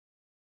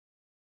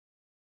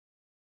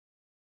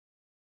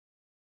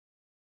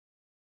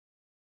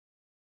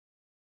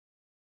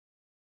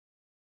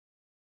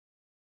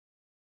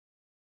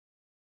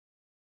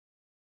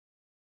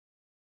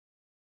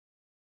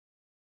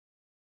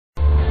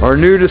our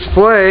new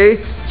display,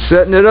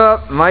 setting it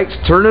up. Mike's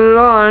turning it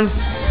on,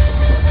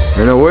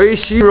 and away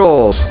she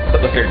rolls.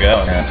 Look her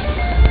go,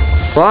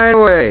 man. Flying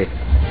away.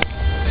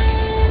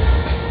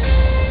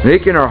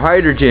 Making our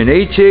hydrogen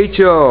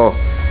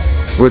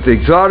HHO with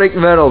exotic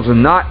metals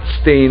and not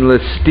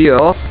stainless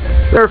steel.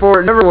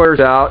 Therefore, it never wears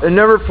out. It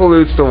never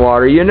pollutes the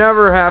water. You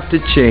never have to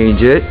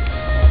change it.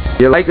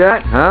 You like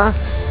that, huh?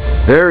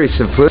 Very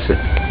simplistic.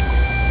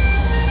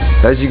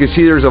 As you can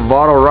see, there's a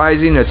bottle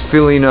rising that's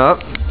filling up.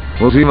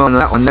 We'll zoom on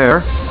that one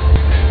there.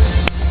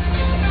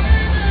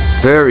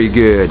 Very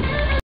good.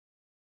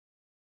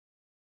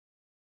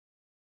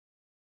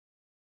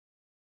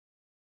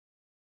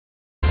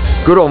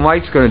 Good old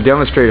Mike's going to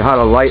demonstrate how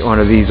to light one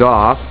of these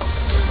off.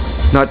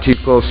 Not too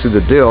close to the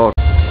dill.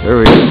 There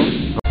we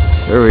go.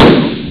 There we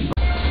go.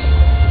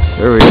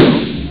 There we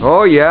go.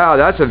 Oh yeah,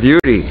 that's a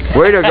beauty.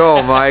 Way to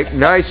go, Mike.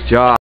 Nice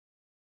job.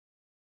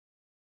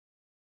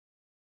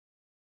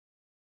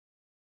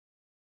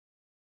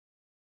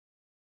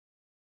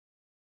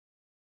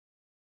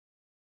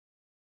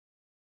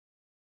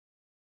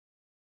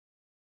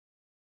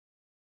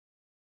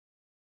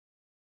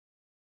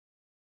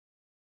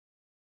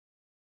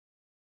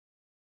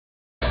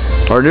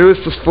 Our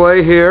newest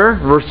display here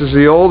versus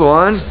the old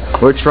one,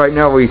 which right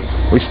now we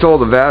stole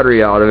the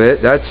battery out of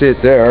it. That's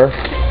it there.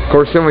 Of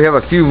course, then we have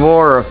a few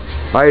more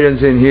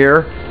items in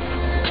here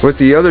with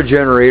the other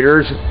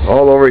generators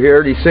all over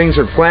here. These things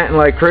are planting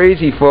like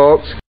crazy,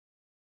 folks.